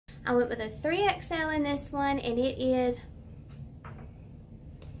I went with a 3XL in this one, and it is,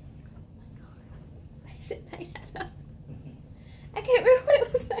 what is it made out of? I can't remember what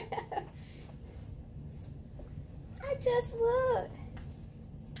it was made out of. I just looked.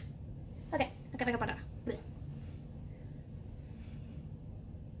 Okay, I gotta go back.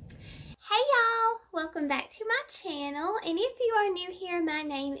 Hey y'all, welcome back to my channel, and if you are new here, my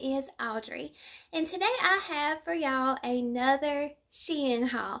name is Audrey, and today I have for y'all another SHEIN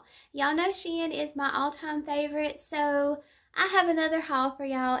haul. Y'all know SHEIN is my all-time favorite, so I have another haul for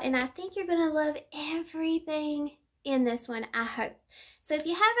y'all, and I think you're gonna love everything in this one, I hope. So if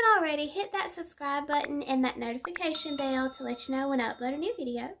you haven't already, hit that subscribe button and that notification bell to let you know when I upload a new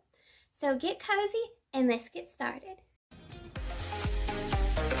video. So get cozy and let's get started.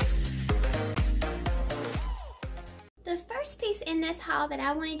 The first piece in this haul that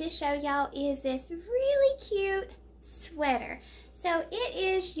I wanted to show y'all is this really cute sweater. So it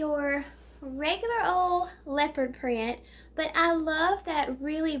is your regular old leopard print, but I love that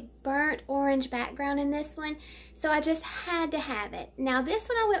really burnt orange background in this one, so I just had to have it. Now this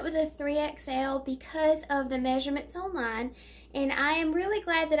one I went with a 3XL because of the measurements online, and I am really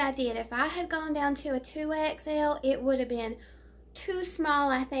glad that I did. If I had gone down to a 2XL, it would have been too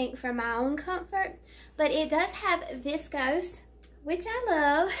small, I think, for my own comfort. But it does have viscose, which I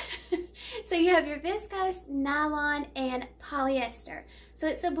love. So you have your viscose, nylon, and polyester. So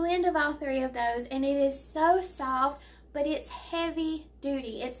it's a blend of all three of those, and it is so soft, but it's heavy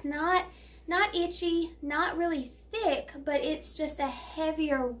duty. It's not itchy, not really thick, but it's just a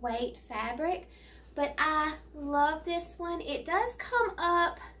heavier weight fabric. But I love this one. It does come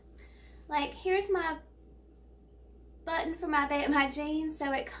up, like, here's my button for my jeans,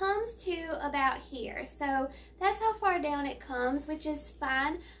 so it comes to about here. So that's how far down it comes, which is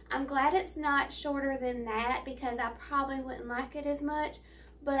fine. I'm glad it's not shorter than that because I probably wouldn't like it as much,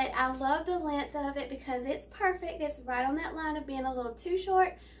 but I love the length of it because it's perfect. It's right on that line of being a little too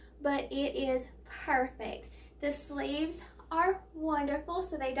short, but it is perfect. The sleeves are wonderful,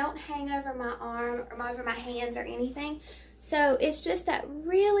 so they don't hang over my arm or over my hands or anything. So it's just that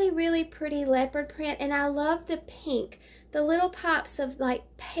really, really pretty leopard print, and I love the pink. The little pops of like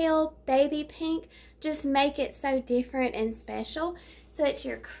pale baby pink just make it so different and special. So it's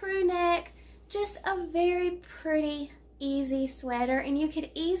your crew neck, just a very pretty, easy sweater, and you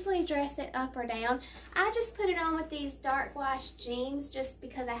could easily dress it up or down. I just put it on with these dark wash jeans just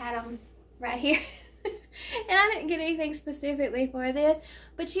because I had them right here. And I didn't get anything specifically for this,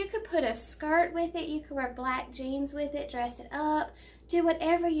 but you could put a skirt with it, you could wear black jeans with it, dress it up, do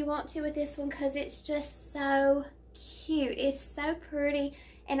whatever you want to with this one because it's just so cute. It's so pretty,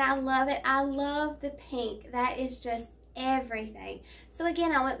 and I love it. I love the pink. That is just everything. So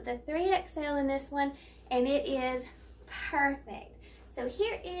again, I went with the 3XL in this one, and it is perfect. So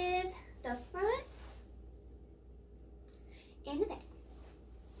here is the front and the back.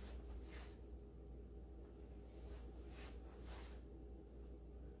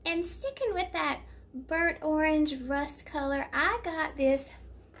 And sticking with that burnt orange rust color, I got this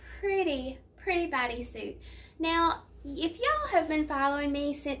pretty bodysuit. Now, if y'all have been following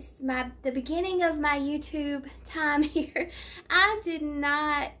me since the beginning of my YouTube time here, I did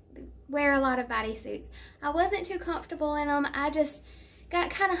not wear a lot of bodysuits. I wasn't too comfortable in them. I just got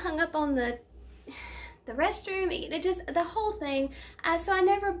kind of hung up on the restroom, the whole thing. So I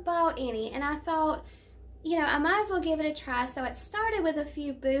never bought any, and I thought, you know, I might as well give it a try. So it started with a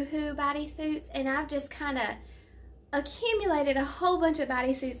few Boohoo bodysuits, and I've just kind of accumulated a whole bunch of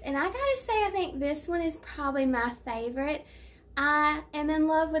bodysuits, and I gotta say, I think this one is probably my favorite. I am in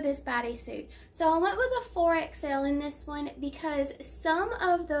love with this bodysuit. So I went with a 4XL in this one because some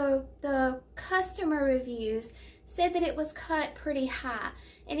of the customer reviews said that it was cut pretty high.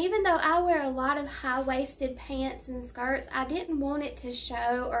 And even though I wear a lot of high-waisted pants and skirts, I didn't want it to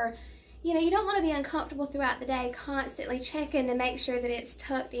show, or you know, you don't want to be uncomfortable throughout the day constantly checking to make sure that it's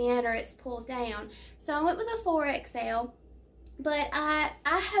tucked in or it's pulled down. So I went with a 4XL, but I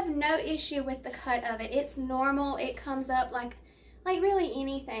have no issue with the cut of it. It's normal. It comes up like really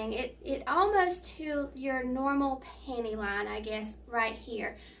anything. It almost to your normal panty line, I guess, right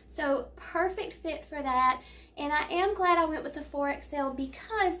here. So perfect fit for that. And I am glad I went with the 4XL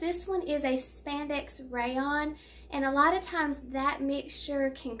because this one is a spandex rayon, and a lot of times that mixture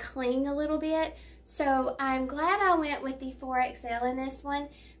can cling a little bit. So I'm glad I went with the 4XL in this one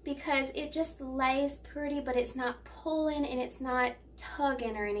because it just lays pretty, but it's not pulling and it's not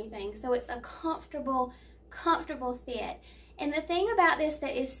tugging or anything. So it's a comfortable fit. And the thing about this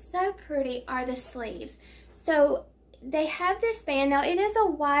that is so pretty are the sleeves. So they have this band. Now, it is a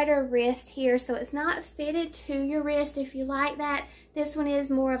wider wrist here, so it's not fitted to your wrist if you like that. This one is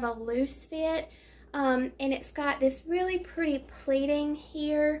more of a loose fit, and it's got this really pretty pleating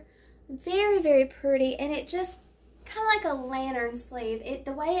here. Very, very pretty, and it just kind of like a lantern sleeve.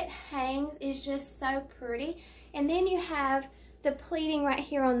 The way it hangs is just so pretty. And then you have the pleating right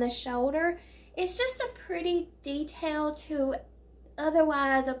here on the shoulder. It's just a pretty detail to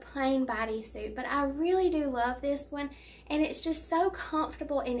otherwise a plain bodysuit, but I really do love this one, and it's just so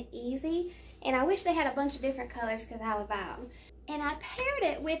comfortable and easy. And I wish they had a bunch of different colors because I would buy them. And I paired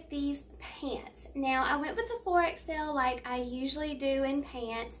it with these pants. Now, I went with the 4XL like I usually do in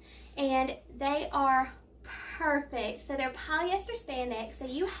pants, and they are perfect. So they're polyester spandex, so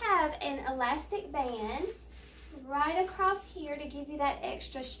you have an elastic band right across here to give you that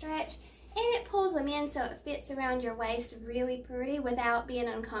extra stretch, and it pulls them in so it fits around your waist really pretty without being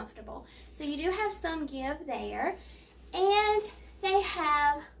uncomfortable. So you do have some give there, and they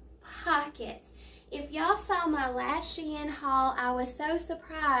have pockets. If y'all saw my last SHEIN haul, I was so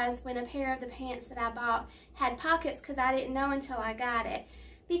surprised when a pair of the pants that I bought had pockets because I didn't know until I got it.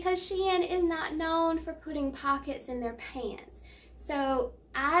 Because SHEIN is not known for putting pockets in their pants. So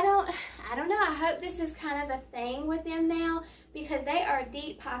I don't know, I hope this is kind of a thing with them now, because they are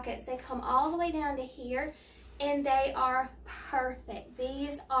deep pockets. They come all the way down to here, and they are perfect.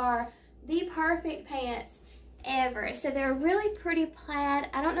 These are the perfect pants ever. So they're really pretty plaid.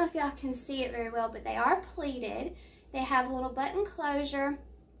 I don't know if y'all can see it very well, but they are pleated. They have a little button closure.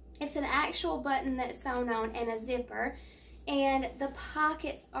 It's an actual button that's sewn on and a zipper, and the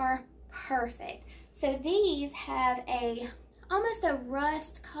pockets are perfect. So these have almost a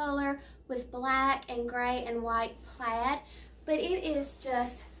rust color with black and gray and white plaid, but it is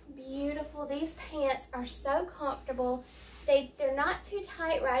just beautiful. These pants are so comfortable. They're not too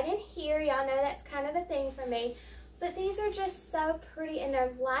tight right in here. Y'all know that's kind of a thing for me, but these are just so pretty, and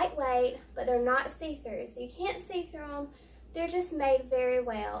they're lightweight, but they're not see-through, so you can't see through them. They're just made very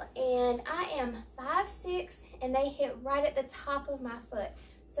well, and I am 5'6", and they hit right at the top of my foot.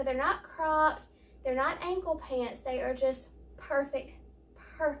 So they're not cropped, they're not ankle pants, they are just perfect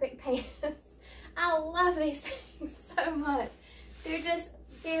pants. I love these things so much. They're just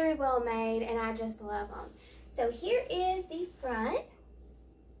very well made, and I just love them. So here is the front.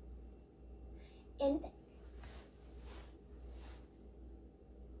 And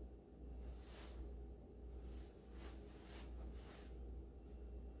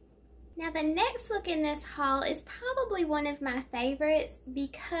now the next look in this haul is probably one of my favorites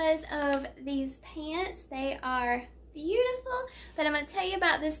because of these pants. They are beautiful, but I'm going to tell you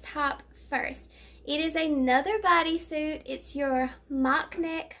about this top first. It is another bodysuit. It's your mock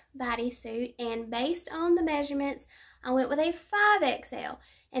neck bodysuit, and based on the measurements, I went with a 5XL.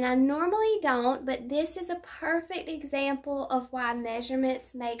 And I normally don't, but this is a perfect example of why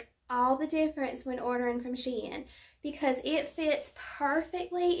measurements make all the difference when ordering from SHEIN, because it fits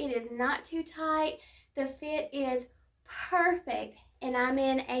perfectly. It is not too tight. The fit is perfect, and I'm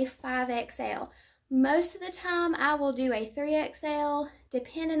in a 5XL. Most of the time I will do a 3XL.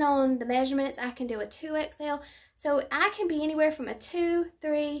 Depending on the measurements, I can do a 2XL. So I can be anywhere from a 2,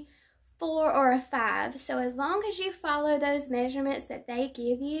 3, 4, or a 5. So as long as you follow those measurements that they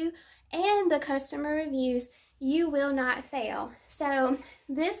give you and the customer reviews, you will not fail. So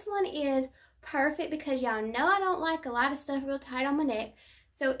this one is perfect because y'all know I don't like a lot of stuff real tight on my neck.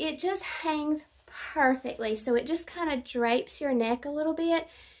 So it just hangs perfectly. So it just kind of drapes your neck a little bit.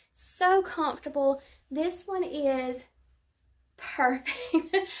 So comfortable. This one is perfect.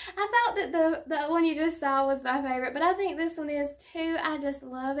 I thought that the one you just saw was my favorite, but I think this one is too. I just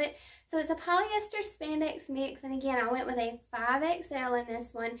love it. So it's a polyester spandex mix, and again, I went with a 5XL in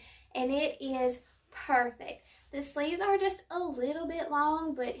this one, and it is perfect. The sleeves are just a little bit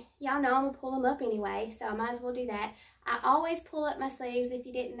long, but y'all know I'm gonna pull them up anyway, so I might as well do that. I always pull up my sleeves, if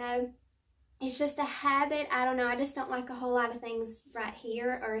you didn't know. It's just a habit. I don't know. I just don't like a whole lot of things right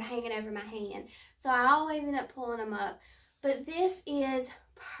here or hanging over my hand. So I always end up pulling them up. But this is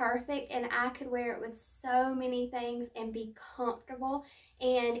perfect, and I could wear it with so many things and be comfortable.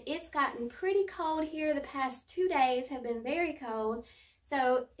 And it's gotten pretty cold here. The past 2 days have been very cold.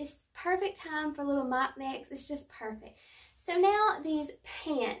 So it's perfect time for little mock necks. It's just perfect. So now these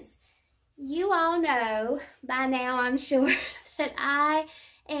pants. You all know by now, I'm sure, that I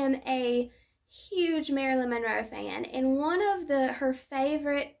am a huge Marilyn Monroe fan, and one of her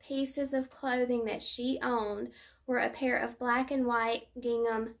favorite pieces of clothing that she owned were a pair of black and white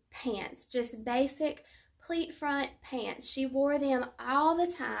gingham pants, just basic pleat front pants. She wore them all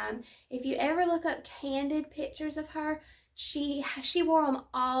the time. If you ever look up candid pictures of her, she wore them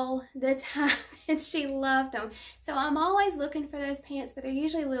all the time and she loved them. So I'm always looking for those pants, but they're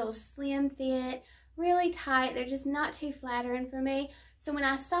usually a little slim fit, really tight. They're just not too flattering for me. So when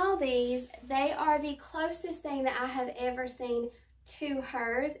I saw these, they are the closest thing that I have ever seen to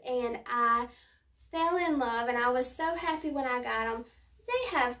hers, and I fell in love, and I was so happy when I got them.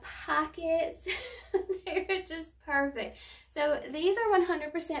 They have pockets. They're just perfect. So these are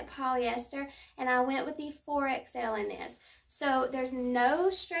 100% polyester, and I went with the 4XL in this. So there's no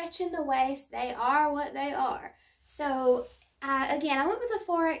stretch in the waist. They are what they are. So again, I went with the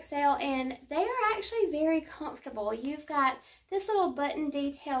 4XL, and they are actually very comfortable. You've got this little button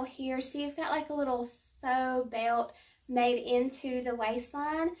detail here, so you've got like a little faux belt made into the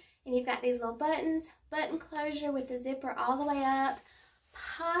waistline, and you've got these little buttons, button closure with the zipper all the way up,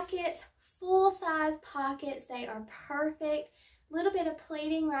 pockets, full-size pockets. They are perfect. A little bit of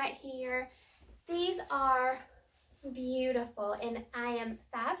pleating right here. These are beautiful, and I am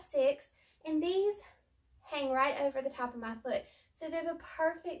 5'6", and these hang right over the top of my foot, so they're the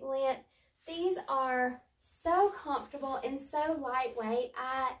perfect length. These are so comfortable and so lightweight.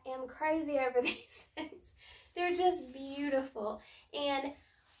 I am crazy over these things. They're just beautiful. And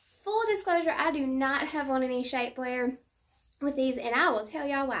full disclosure, I do not have on any shapewear with these, and I will tell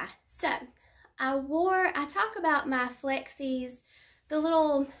y'all why. So I talk about my flexies, the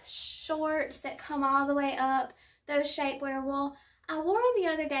little shorts that come all the way up, those shapewear. Well, I wore them the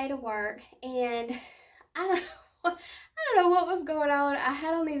other day to work, and I don't know what was going on. I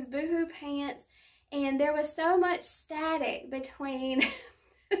had on these boohoo pants, and there was so much static between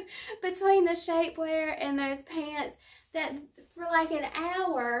between the shapewear and those pants that for like an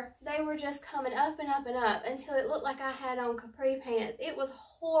hour they were just coming up and up and up until it looked like I had on capri pants. It was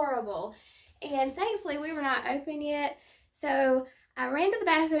horrible, and thankfully we were not open yet, so I ran to the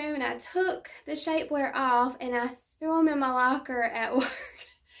bathroom and I took the shapewear off and I threw them in my locker at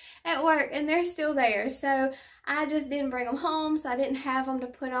work, and they're still there. So I just didn't bring them home, so I didn't have them to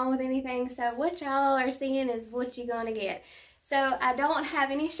put on with anything. So what y'all are seeing is what you're gonna get. So I don't have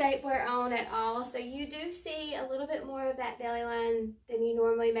any shapewear on at all. So you do see a little bit more of that belly line than you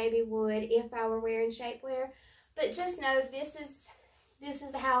normally maybe would if I were wearing shapewear. But just know this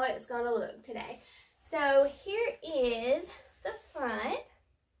is how it's gonna look today. So here is the front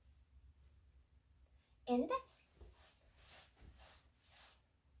and the back.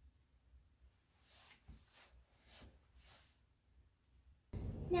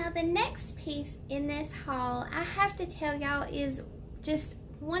 Now the next piece in this haul, I have to tell y'all, is just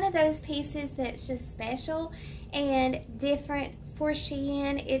one of those pieces that's just special and different for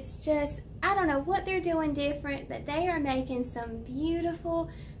SHEIN. It's just, I don't know what they're doing different, but they are making some beautiful,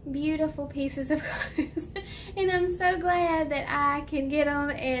 beautiful pieces of clothes. And I'm so glad that I can get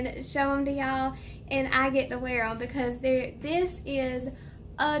them and show them to y'all, and I get to wear them, because this is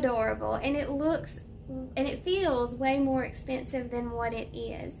adorable, and it looks and it feels way more expensive than what it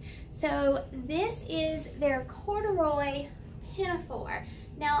is. So this is their Corduroy Pinafore.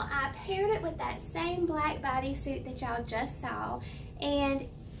 Now I paired it with that same black bodysuit that y'all just saw, and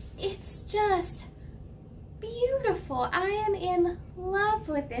it's just beautiful. I am in love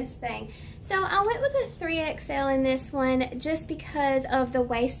with this thing. So I went with a 3XL in this one just because of the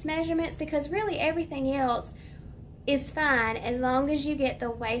waist measurements, because really everything else is fine as long as you get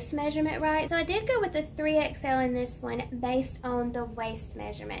the waist measurement right. So I did go with the 3XL in this one based on the waist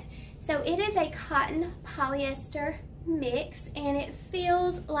measurement. So it is a cotton polyester mix, and it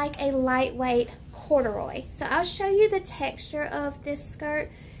feels like a lightweight corduroy. So I'll show you the texture of this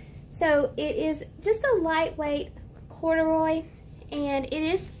skirt. So it is just a lightweight corduroy, and it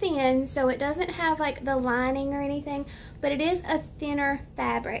is thin, so it doesn't have like the lining or anything, but it is a thinner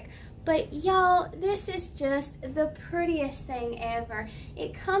fabric. But y'all, this is just the prettiest thing ever.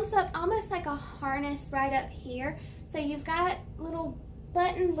 It comes up almost like a harness right up here. So you've got little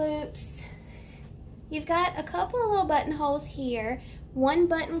button loops. You've got a couple of little buttonholes here, one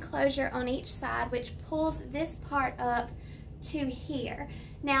button closure on each side, which pulls this part up to here.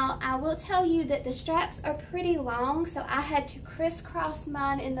 Now, I will tell you that the straps are pretty long, so I had to crisscross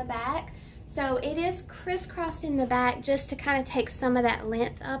mine in the back. So it is crisscrossed in the back just to kind of take some of that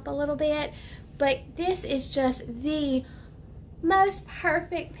length up a little bit. But this is just the most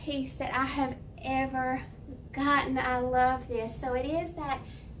perfect piece that I have ever gotten. I love this. So it is that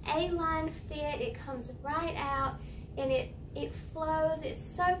A-line fit. It comes right out, and it flows. It's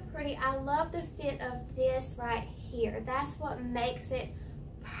so pretty. I love the fit of this right here. That's what makes it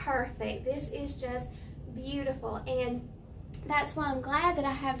perfect. This is just beautiful, and that's why I'm glad that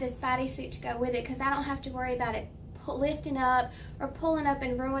I have this bodysuit to go with it, because I don't have to worry about it lifting up or pulling up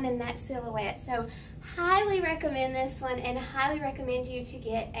and ruining that silhouette. So highly recommend this one, and highly recommend you to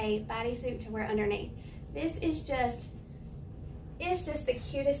get a bodysuit to wear underneath. This is just, it's just the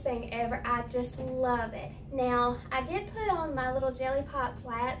cutest thing ever. I just love it. Now, I did put on my little Jelly Pop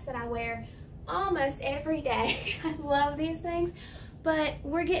flats that I wear almost every day. I love these things, but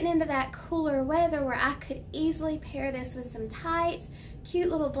we're getting into that cooler weather where I could easily pair this with some tights, cute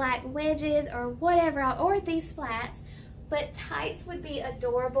little black wedges, or whatever, or these flats. But tights would be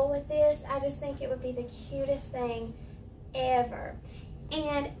adorable with this. I just think it would be the cutest thing ever.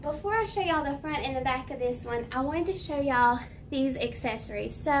 And before I show y'all the front and the back of this one, I wanted to show y'all these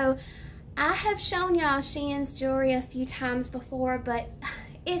accessories. So I have shown y'all SHEIN's jewelry a few times before, but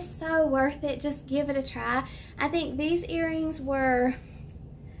it's so worth it. Just give it a try. I think these earrings were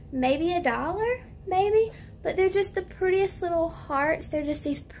maybe $1, maybe, but they're just the prettiest little hearts. They're just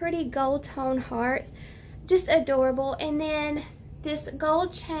these pretty gold tone hearts, just adorable. And then this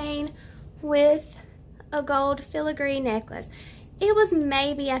gold chain with a gold filigree necklace. It was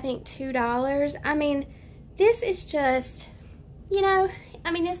maybe, I think, $2. I mean, this is just, you know,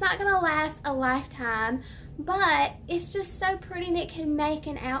 I mean, it's not gonna last a lifetime, but it's just so pretty and it can make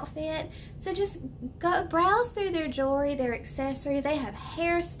an outfit. So just go browse through their jewelry, their accessories. They have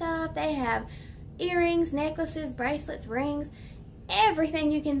hair stuff, they have earrings, necklaces, bracelets, rings,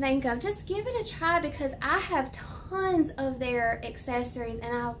 everything you can think of. Just give it a try, because I have tons of their accessories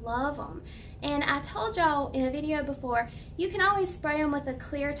and I love them. And I told y'all in a video before, you can always spray them with a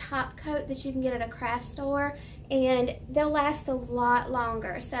clear top coat that you can get at a craft store, and they'll last a lot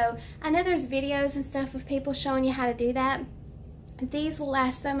longer. So I know there's videos and stuff of people showing you how to do that. These will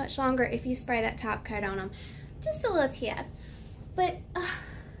last so much longer if you spray that top coat on them. Just a little tip. But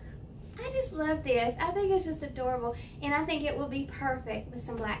I just love this. I think it's just adorable, and I think it will be perfect with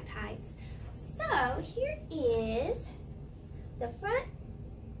some black tights. So here is the front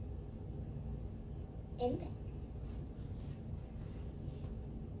and back.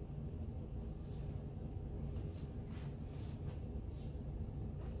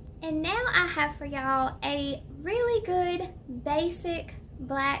 And now I have for y'all a really good basic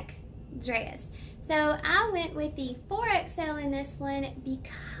black dress. So I went with the 4XL in this one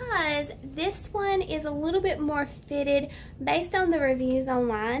because this one is a little bit more fitted based on the reviews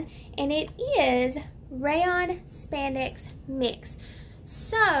online, and it is rayon spandex mix.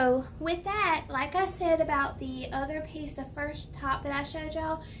 So with that, like I said about the other piece, the first top that I showed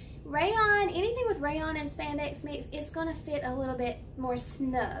y'all, rayon, anything with rayon and spandex mix, it's gonna fit a little bit more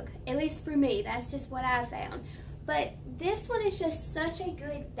snug, at least for me. That's just what I found. But this one is just such a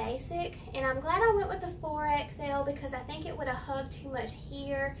good basic, and I'm glad I went with the 4XL because I think it would have hugged too much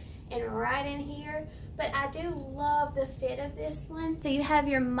here and right in here. But I do love the fit of this one. So you have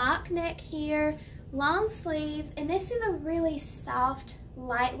your mock neck here, long sleeves, and this is a really soft,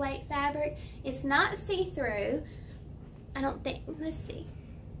 lightweight fabric. It's not see-through, I don't think. Let's see.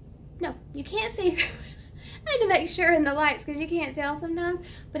 No, you can't see through. I had to make sure in the lights because you can't tell sometimes,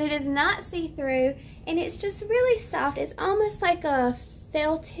 but it is not see-through, and it's just really soft. It's almost like a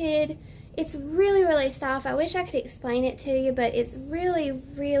felted, it's really, really soft. I wish I could explain it to you, but it's really,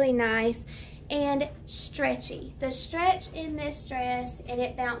 really nice and stretchy. The stretch in this dress, and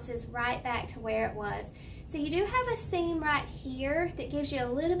it bounces right back to where it was. So you do have a seam right here that gives you a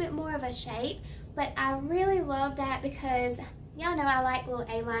little bit more of a shape, but I really love that because y'all know I like little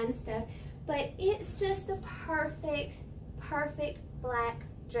A-line stuff. But it's just the perfect, perfect black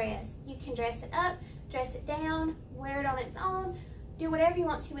dress. You can dress it up, dress it down, wear it on its own, do whatever you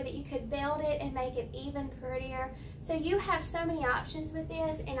want to with it. You could belt it and make it even prettier. So you have so many options with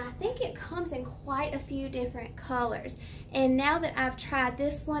this, and I think it comes in quite a few different colors. And now that I've tried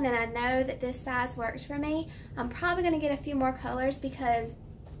this one and I know that this size works for me, I'm probably going to get a few more colors because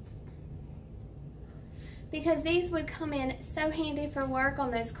these would come in so handy for work on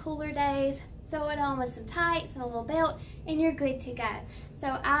those cooler days. Throw it on with some tights and a little belt and you're good to go.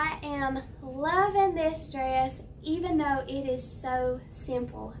 So I am loving this dress, even though it is so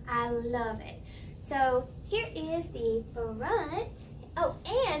simple. I love it. So here is the front. Oh,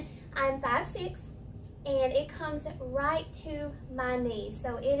 and I'm 5'6", and it comes right to my knees.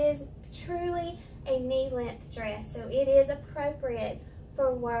 So it is truly a knee-length dress. So it is appropriate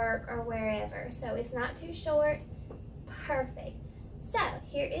for work or wherever. So it's not too short. Perfect. So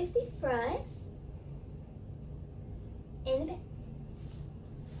here is the front and the back.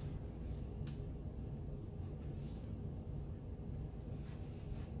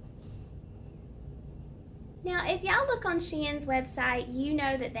 Now, if y'all look on SHEIN's website, you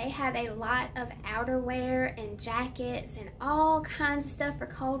know that they have a lot of outerwear and jackets and all kinds of stuff for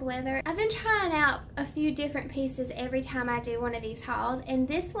cold weather. I've been trying out a few different pieces every time I do one of these hauls, and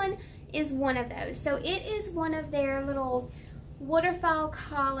this one is one of those. So it is one of their little waterfall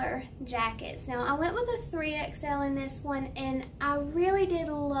collar jackets. Now, I went with a 3XL in this one, and I really did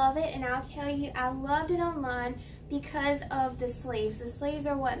love it, and I'll tell you, I loved it online because of the sleeves. The sleeves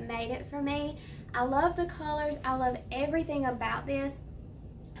are what made it for me. I love the colors, I love everything about this,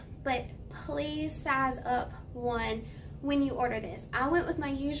 but please size up one when you order this. I went with my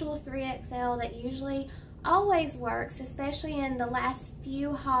usual 3XL that usually always works, especially in the last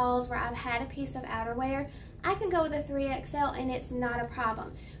few hauls where I've had a piece of outerwear. I can go with a 3XL and it's not a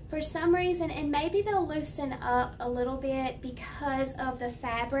problem. For some reason, and maybe they'll loosen up a little bit because of the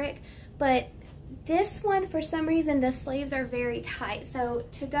fabric, but this one, for some reason, the sleeves are very tight. So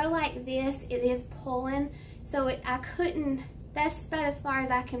to go like this, it is pulling. So I couldn't, that's about as far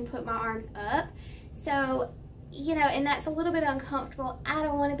as I can put my arms up. So, you know, and that's a little bit uncomfortable. I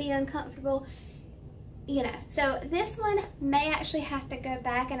don't want to be uncomfortable, you know. So this one may actually have to go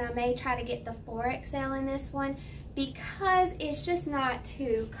back, and I may try to get the 4XL in this one because it's just not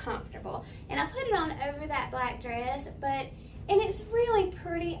too comfortable. And I put it on over that black dress, and it's really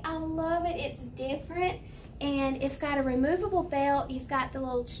pretty. I love it. It's different, and it's got a removable belt. You've got the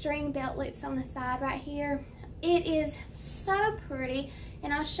little string belt loops on the side right here. It is so pretty,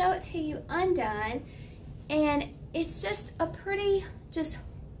 and I'll show it to you undone. And it's just a pretty, just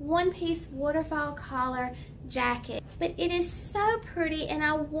one-piece waterfall collar jacket. But it is so pretty, and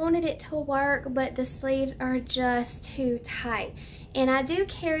I wanted it to work, but the sleeves are just too tight. And I do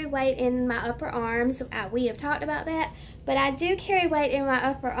carry weight in my upper arms. We have talked about that. But I do carry weight in my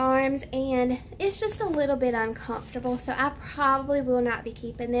upper arms, and it's just a little bit uncomfortable. So I probably will not be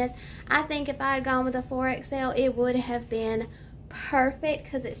keeping this. I think if I had gone with a 4XL, it would have been perfect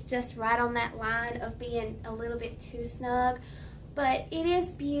because it's just right on that line of being a little bit too snug. But it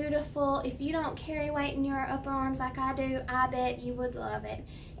is beautiful. If you don't carry weight in your upper arms like I do, I bet you would love it.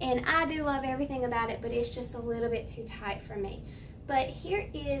 And I do love everything about it, but it's just a little bit too tight for me. But here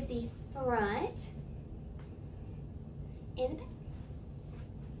is the front and the back.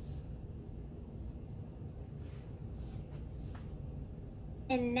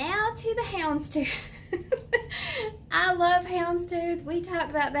 And now to the houndstooth. I love houndstooth. We talked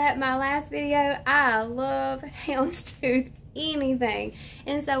about that in my last video. I love houndstooth anything.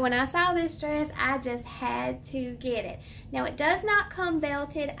 And so when I saw this dress, I just had to get it. Now, it does not come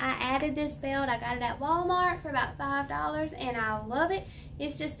belted. I added this belt. I got it at Walmart for about $5, and I love it.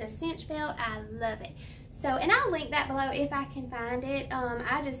 It's just a cinch belt. I love it. So, and I'll link that below if I can find it.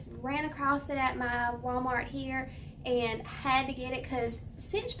 I just ran across it at my Walmart here and had to get it because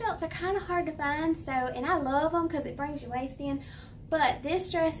cinch belts are kind of hard to find. So, and I love them because it brings your waist in. But this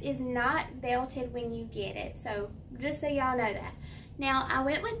dress is not belted when you get it. So, just so y'all know that. Now, I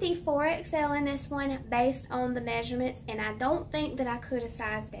went with the 4XL in this one based on the measurements, and I don't think that I could have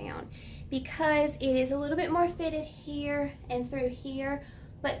sized down because it is a little bit more fitted here and through here,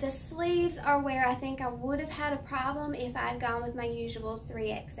 but the sleeves are where I think I would have had a problem if I had gone with my usual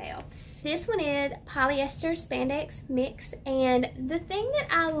 3XL. This one is polyester spandex mix, and the thing that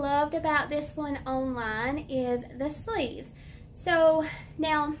I loved about this one online is the sleeves. So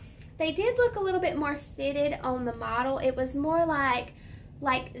now, they did look a little bit more fitted on the model. It was more like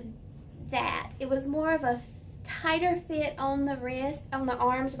that. It was more of a tighter fit on the wrist, on the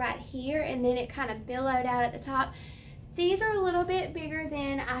arms right here, and then it kind of billowed out at the top. These are a little bit bigger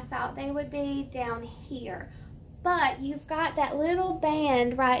than I thought they would be down here. But you've got that little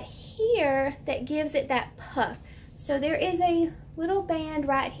band right here that gives it that puff. So there is a little band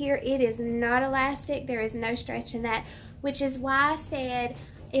right here. It is not elastic. There is no stretch in that, which is why I said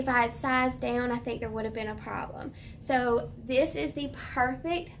if I had sized down, I think there would have been a problem. So this is the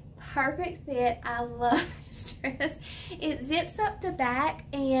perfect fit. I love this dress. It zips up the back,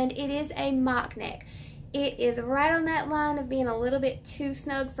 and it is a mock neck. It is right on that line of being a little bit too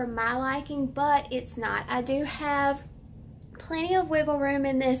snug for my liking, but it's not. I do have plenty of wiggle room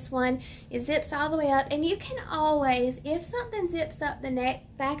in this one. It zips all the way up, and you can always, if something zips up the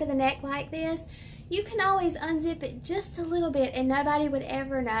neck, back of the neck like this, you can always unzip it just a little bit and nobody would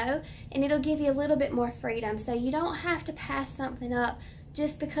ever know, and it'll give you a little bit more freedom. So you don't have to pass something up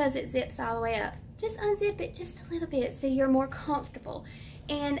just because it zips all the way up. Just unzip it just a little bit so you're more comfortable.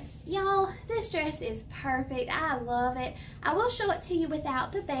 And y'all, this dress is perfect. I love it. I will show it to you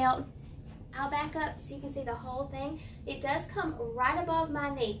without the belt. I'll back up so you can see the whole thing. It does come right above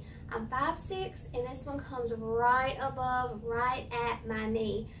my knee. I'm 5'6", and this one comes right above, right at my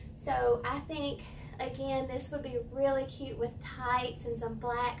knee. So I think, again, this would be really cute with tights and some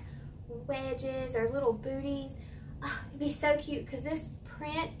black wedges or little booties. Oh, it'd be so cute because this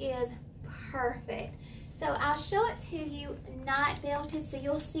print is perfect. So I'll show it to you not belted so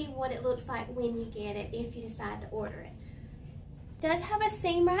you'll see what it looks like when you get it if you decide to order it. It does have a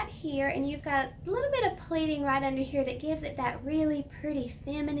seam right here, and you've got a little bit of pleating right under here that gives it that really pretty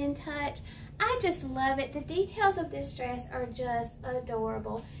feminine touch. I just love it. The details of this dress are just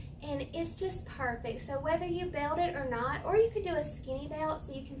adorable, and it's just perfect. So whether you belt it or not, or you could do a skinny belt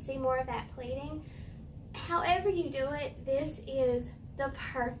so you can see more of that pleating, however you do it, this is the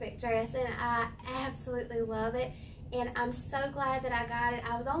perfect dress, and I absolutely love it. And I'm so glad that I got it.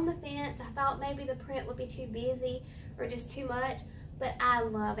 I was on the fence. I thought maybe the print would be too busy or just too much, but I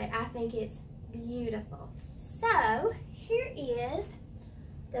love it. I think it's beautiful. So here is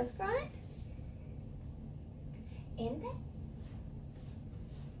the front and back.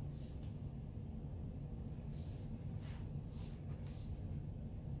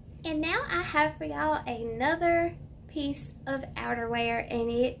 And now I have for y'all another piece of outerwear, and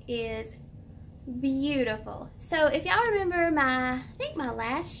it is beautiful. So if y'all remember I think my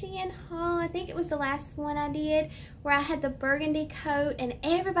last SHEIN haul, I think it was the last one I did, where I had the burgundy coat and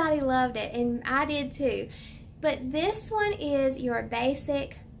everybody loved it, and I did too. But this one is your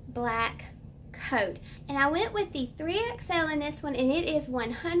basic black coat, and I went with the 3XL in this one, and it is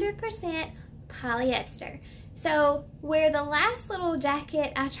 100% polyester. So where the last little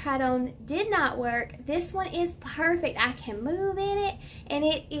jacket I tried on did not work, this one is perfect. I can move in it, and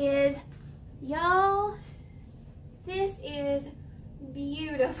it is, y'all, this is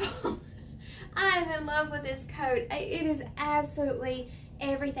beautiful. I am in love with this coat. It is absolutely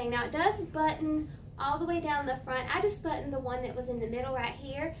everything. Now it does button all the way down the front. I just buttoned the one that was in the middle right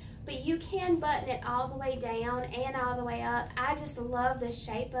here, but you can button it all the way down and all the way up. I just love the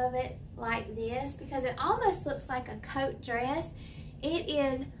shape of it like this because it almost looks like a coat dress. It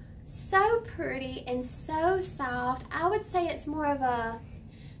is so pretty and so soft. I would say it's more of a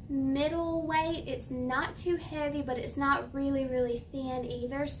middle weight. It's not too heavy, but it's not really, really thin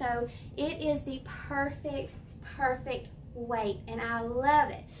either. So it is the perfect weight, and I love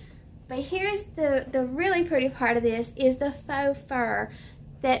it. But here's the really pretty part of this is the faux fur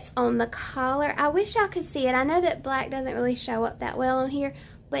that's on the collar. I wish y'all could see it. I know that black doesn't really show up that well on here,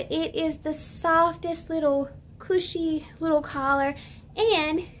 but it is the softest little cushy little collar,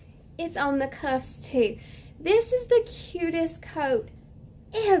 and it's on the cuffs too. This is the cutest coat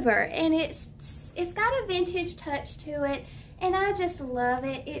ever, and it's got a vintage touch to it, and I just love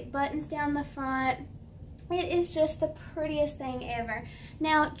it. It buttons down the front. It is just the prettiest thing ever.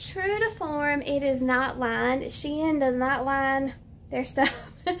 Now, true to form, it is not lined. SHEIN does not line their stuff,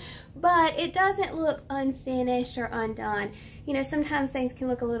 but it doesn't look unfinished or undone. You know, sometimes things can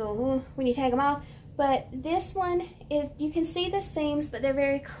look a little when you take them off, but this one is, you can see the seams, but they're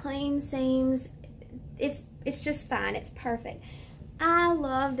very clean seams. It's just fine. It's perfect. I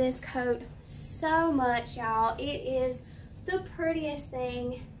love this coat so much, y'all. It is the prettiest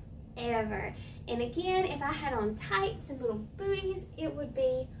thing ever. And again, if I had on tights and little booties, it would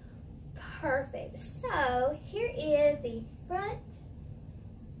be perfect. So here is the front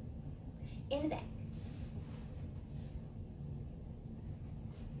and the back.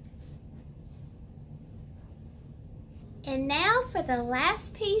 And now for the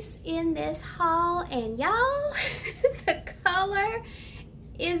last piece in this haul, and y'all, the color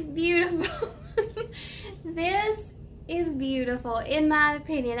is beautiful. This is beautiful, in my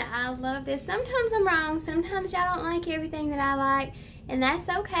opinion. I love this. Sometimes I'm wrong. Sometimes y'all don't like everything that I like, and that's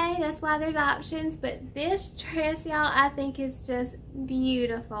okay. That's why there's options. But this dress, y'all, I think is just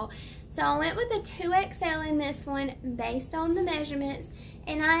beautiful. So I went with a 2XL in this one based on the measurements,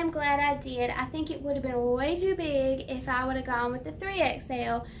 and I am glad I did. I think it would have been way too big if I would have gone with the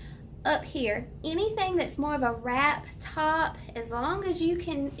 3XL up here. Anything that's more of a wrap top, as long as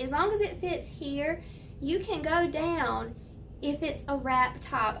it fits here, you can go down if it's a wrap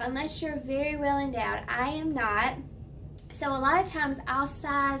top, unless you're very well endowed. I am not. So a lot of times I'll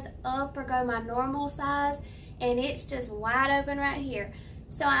size up or go my normal size, and it's just wide open right here.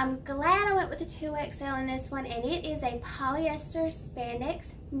 So I'm glad I went with the 2XL in this one, and it is a polyester spandex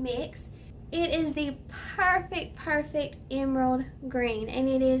mix. It is the perfect emerald green, and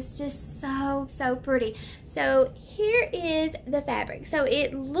it is just so pretty. So here is the fabric. So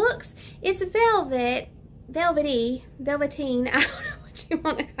it looks, it's velvety, velveteen, I don't know what you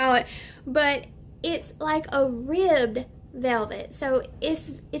want to call it, but it's like a ribbed velvet. So it's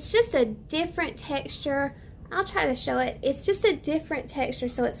just a different texture. I'll try to show it. It's just a different texture.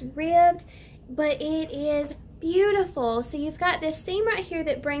 So it's ribbed, but it is beautiful. So you've got this seam right here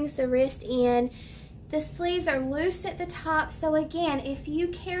that brings the wrist in. The sleeves are loose at the top, so again, if you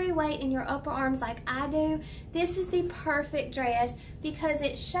carry weight in your upper arms like I do, this is the perfect dress because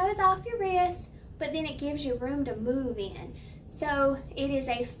it shows off your wrist, but then it gives you room to move in. So it is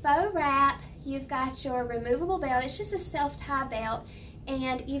a faux wrap. You've got your removable belt. It's just a self-tie belt,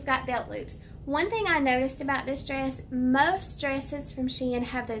 and you've got belt loops. One thing I noticed about this dress, most dresses from SHEIN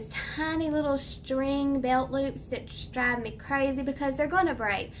have those tiny little string belt loops that just drive me crazy because they're going to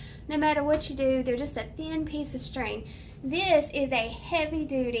break. No matter what you do, they're just a thin piece of string. This is a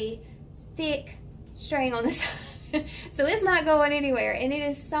heavy-duty, thick string on the side. So it's not going anywhere, and it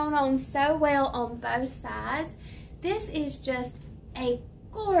is sewn on so well on both sides. This is just a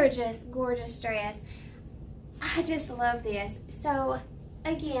gorgeous, gorgeous dress. I just love this. So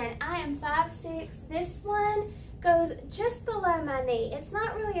again, I am 5'6". This one goes just below my knee. It's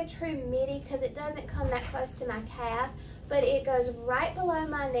not really a true midi because it doesn't come that close to my calf, but it goes right below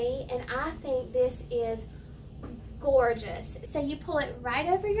my knee, and I think this is gorgeous. So you pull it right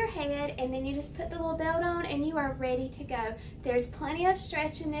over your head, and then you just put the little belt on, and you are ready to go. There's plenty of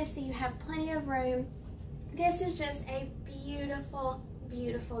stretch in this, so you have plenty of room. This is just a beautiful,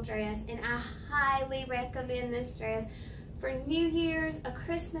 beautiful dress, and I highly recommend this dress for New Year's, a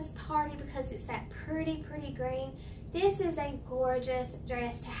Christmas party, because it's that pretty, pretty green. This is a gorgeous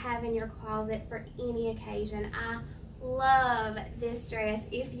dress to have in your closet for any occasion. I love this dress,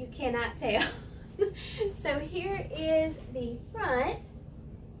 if you cannot tell. So here is the front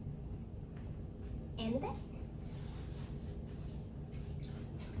and the back.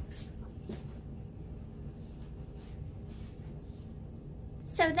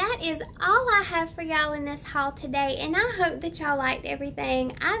 So that is all I have for y'all in this haul today, and I hope that y'all liked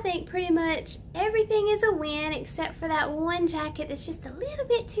everything. I think pretty much everything is a win except for that one jacket that's just a little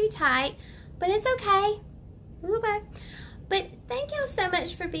bit too tight, but it's okay. Okay. But thank y'all so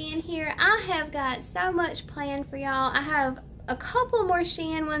much for being here. I have got so much planned for y'all. I have a couple more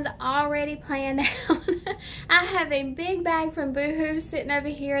SHEIN ones already planned out. I have a big bag from Boohoo sitting over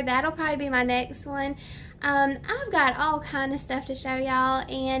here. That'll probably be my next one. I've got all kind of stuff to show y'all,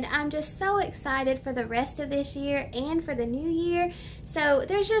 and I'm just so excited for the rest of this year and for the new year. So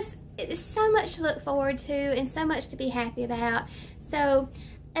there's so much to look forward to and so much to be happy about. So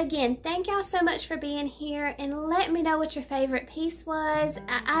again, thank y'all so much for being here, and let me know what your favorite piece was.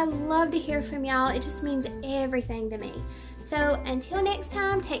 I love to hear from y'all. It just means everything to me. So until next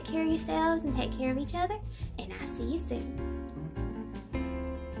time, take care of yourselves and take care of each other, and I'll see you soon.